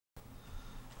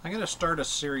I'm going to start a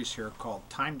series here called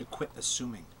Time to Quit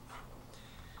Assuming.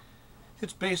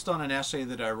 It's based on an essay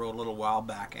that I wrote a little while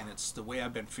back, and it's the way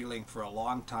I've been feeling for a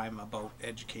long time about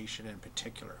education in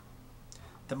particular.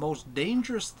 The most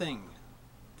dangerous thing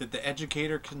that the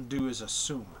educator can do is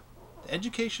assume. The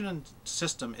education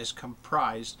system is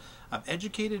comprised of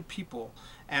educated people,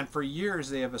 and for years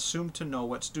they have assumed to know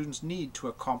what students need to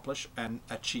accomplish and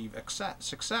achieve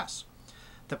success.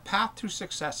 The path to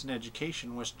success in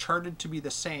education was charted to be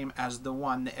the same as the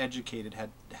one the educated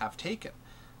have taken.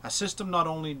 A system not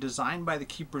only designed by the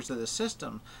keepers of the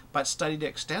system, but studied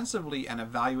extensively and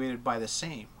evaluated by the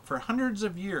same. For hundreds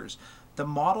of years, the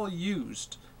model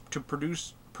used to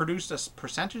produced a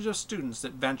percentage of students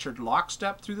that ventured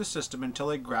lockstep through the system until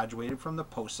they graduated from the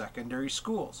post-secondary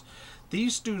schools.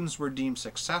 These students were deemed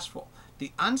successful.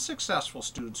 The unsuccessful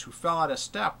students who fell out of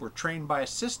step were trained by the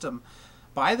system,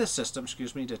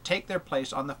 to take their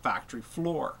place on the factory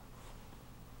floor.